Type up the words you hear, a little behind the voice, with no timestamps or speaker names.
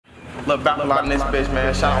Look back a lot in this bitch,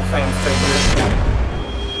 man. Shout out FamoussTae.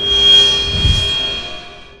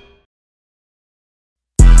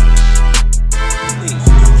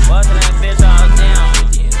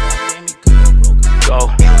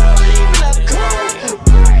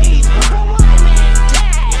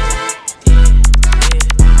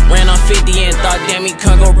 Damn, he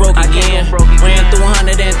couldn't go broke again. Ran through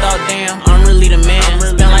 100 and thought, damn, I'm really the man.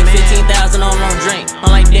 Spent like 15,000 on drink. I'm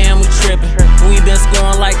like, damn, we trippin'. We been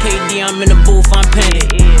scoring like KD, I'm in the booth, I'm penning.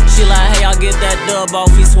 She like, hey, I'll get that dub off,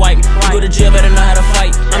 he swipe. You go to jail, better know how to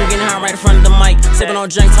fight. I'm getting high right in front of the mic. Sippin' on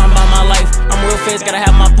drink, talking about my life. I'm real fast, gotta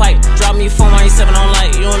have my pipe. Drop me a phone, I ain't sippin' on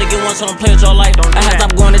light. You only get one, so don't play with your life. I had to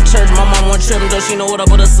stop going to church, my mom won't trippin', though she know what up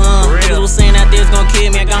with her son. Niggas was saying that they's gon' kill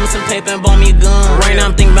me, I got me some paper and bought me a gun. Right now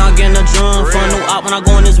I'm thinking about getting a drum. For a new op when I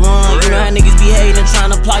go in this run. You know how niggas be hating and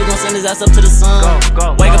trying to plot, you gon' send his ass up to the sun.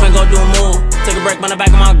 Wake up and go do a move. Take a break by the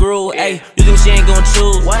back of my groove. Ayy, you think she ain't gon'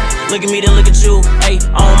 choose? Look at me, then look at you. Ayy,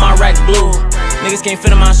 on my rack blue. Niggas can't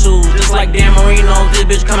fit in my shoes. Just like damn MARINO, this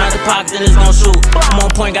bitch come out the pocket and it's gon' shoot. I'm on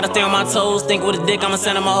point, gotta stay on my toes. Think with a dick, I'ma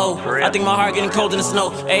send him a hoe. I think my heart getting cold in the snow.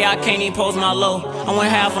 Ayy, I can't even pose my low. I went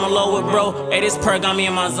half on the low with bro. Ayy, this perk got me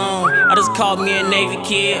in my zone. I just called me a Navy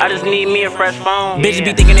kid. I just need me a fresh phone. Bitches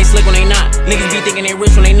be thinking they slick when they not. Niggas be thinking they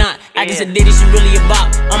rich when they not. Acting said Diddy, she really a bop.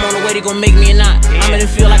 I'm on the way to go make me a knot. I'm in the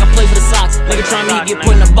field like I play for the Sox. Nigga try me, he get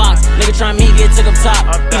put in a box. Nigga try me, he get took up top.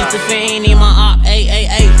 Beat it to fin, ain't in my op. Ayy, ayy,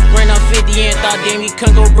 ayy. Ran up 50 and thought damn, he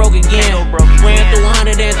couldn't go broke again. Ran through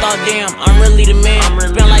 100 and thought damn, I'm really the man.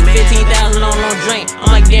 Spent like 15,000 on drink. I'm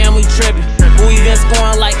like damn, we trippin'. But we been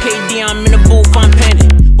scoring like KD, I'm in the booth, I'm penning.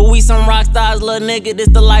 But we some rock stars, little nigga, this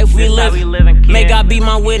the life we livin'. Make God be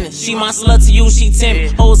my witness, she my slut to you, she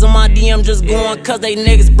timid. Hoes in my DM just going cause they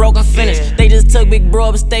niggas broke and finished. They just took big bro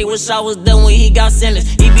upstate, wish I was done when he got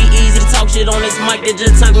sentenced. He be easy to talk shit on this mic, that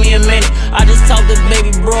just took me a minute. I just talked this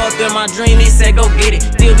baby bro up in my dream, he said go get it.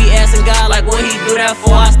 Still be asking God like what he do that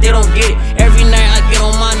for, I still don't get it. Every night I get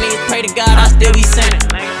on my knees, pray to God, I still be sinning.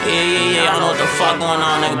 Yeah, I don't know what the fuck going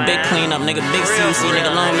on, nigga. Big cleanup, nigga, big CC, nigga,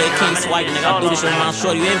 long leg king swipe, nigga. I do this shit with my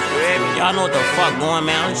shorty, you in? Y'all know what the fuck going,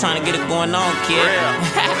 man. I'm just trying to get it going on, kid.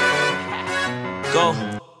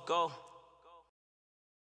 Go.